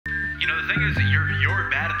know, the thing is that you're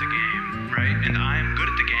bad at the game, right? And I'm good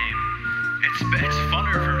at the game. It's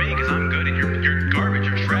funner for me because I'm good and you're garbage,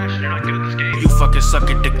 you're trash, and you're not good at this game. You fucking suck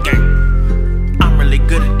at the game. I'm really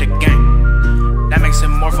good at the game. That makes it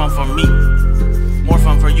more fun for me. More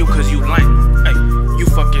fun for you cause you lame. Hey, you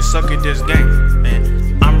fucking suck at this game.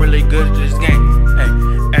 Man, I'm really good at this game. Hey,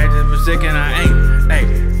 add the music and I aim.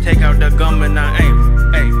 Hey, take out the gum and I aim.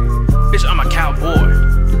 Hey, bitch, I'm a cowboy.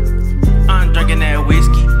 I'm drinking that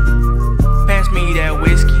whiskey. Pass me that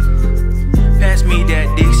whiskey. Pass me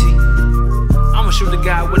that Dixie. I'ma shoot the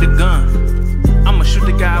guy with a gun. I'ma shoot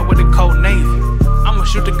the guy with a cold Navy. I'ma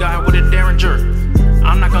shoot the guy with a Derringer.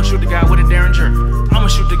 I'm not gonna shoot the guy with a Derringer. I'ma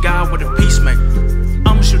shoot the guy with a Peacemaker.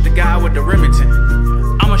 I'ma shoot the guy with the Remington.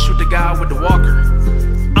 I'ma shoot the guy with the Walker.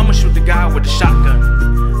 I'ma shoot the guy with the shotgun.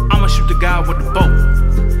 I'ma shoot the guy with the bow.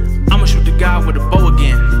 I'ma shoot the guy with the bow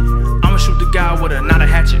again. I'ma shoot the guy with a not a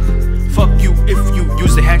hatchet. Fuck you if you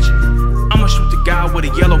use the hatchet. I'ma shoot the guy with a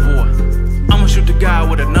yellow boy. I'ma shoot the guy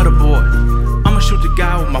with another boy. I'ma shoot the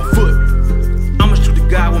guy with my foot. I'ma shoot the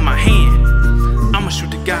guy with my hand. I'ma shoot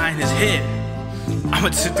the guy in his head. I'ma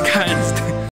shoot the guy in his